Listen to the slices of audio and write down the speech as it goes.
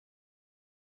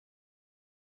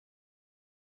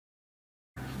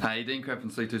Hey, Dean Crap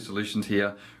from C2 Solutions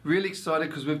here. Really excited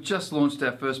because we've just launched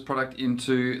our first product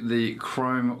into the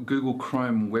Google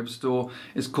Chrome web store.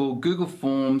 It's called Google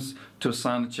Forms to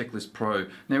Asana Checklist Pro.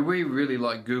 Now we really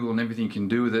like Google and everything you can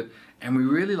do with it, and we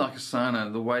really like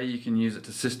Asana, the way you can use it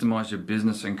to systemise your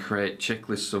business and create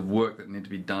checklists of work that need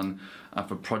to be done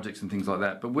for projects and things like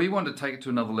that. But we wanted to take it to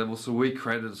another level, so we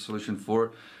created a solution for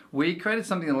it. We created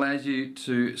something that allows you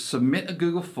to submit a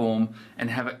Google form and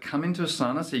have it come into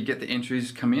Asana, so you get the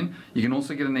entries come in. You can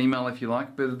also get an email if you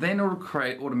like, but then it will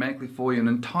create automatically for you an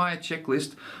entire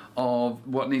checklist of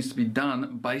what needs to be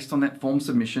done based on that form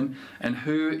submission and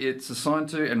who it's assigned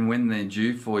to and when they're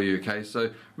due for you. Okay,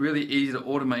 so really easy to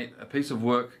automate a piece of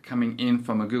work coming in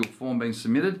from a Google form being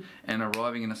submitted and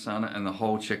arriving in Asana and the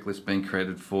whole checklist being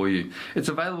created for you. It's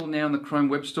available now in the Chrome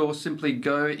web store. Simply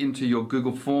go into your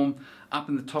Google form. Up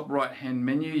in the top right hand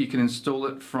menu, you can install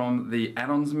it from the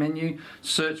add-ons menu.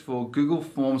 Search for Google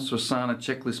Forms to Asana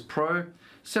Checklist Pro.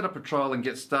 Set up a trial and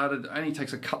get started. It only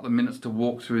takes a couple of minutes to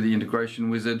walk through the integration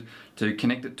wizard to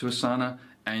connect it to Asana,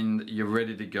 and you're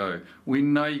ready to go. We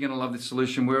know you're going to love this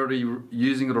solution. We're already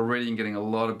using it already and getting a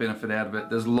lot of benefit out of it.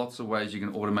 There's lots of ways you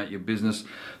can automate your business.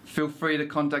 Feel free to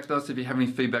contact us if you have any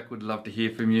feedback. We'd love to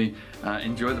hear from you.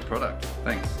 Enjoy the product.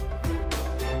 Thanks.